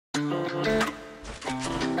Yeah,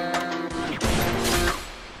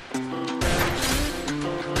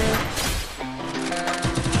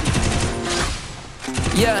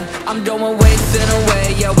 I'm done with wasting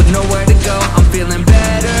away, yeah, with nowhere to go. I'm feeling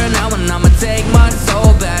better now and I'ma take my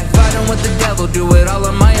soul back. Fighting with the devil, do it all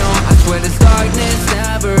on my own. I swear this darkness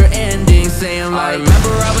never ending, saying like I remember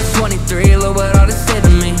I was 23, look what all this did to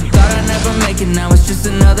me. Thought I'd never make it, now it's just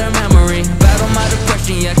another memory. Battle my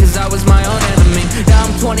depression, yeah, cause I was my own enemy. Now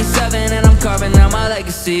I'm 27 and I'm carving out my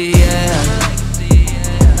legacy, yeah.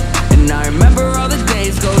 And I remember all the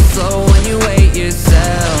days go slow when you hate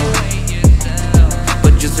yourself.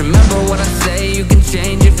 Just remember what I say, you can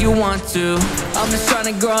change if you want to. I'm just trying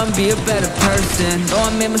to grow and be a better person. Though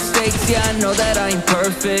I made mistakes, yeah, I know that I ain't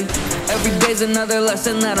perfect. Every day's another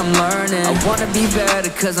lesson that I'm learning. I wanna be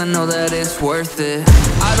better cause I know that it's worth it.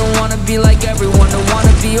 I don't wanna be like everyone, don't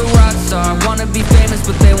wanna be a rock star. Wanna be famous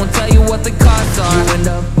but they won't tell you what the costs are. You end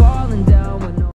up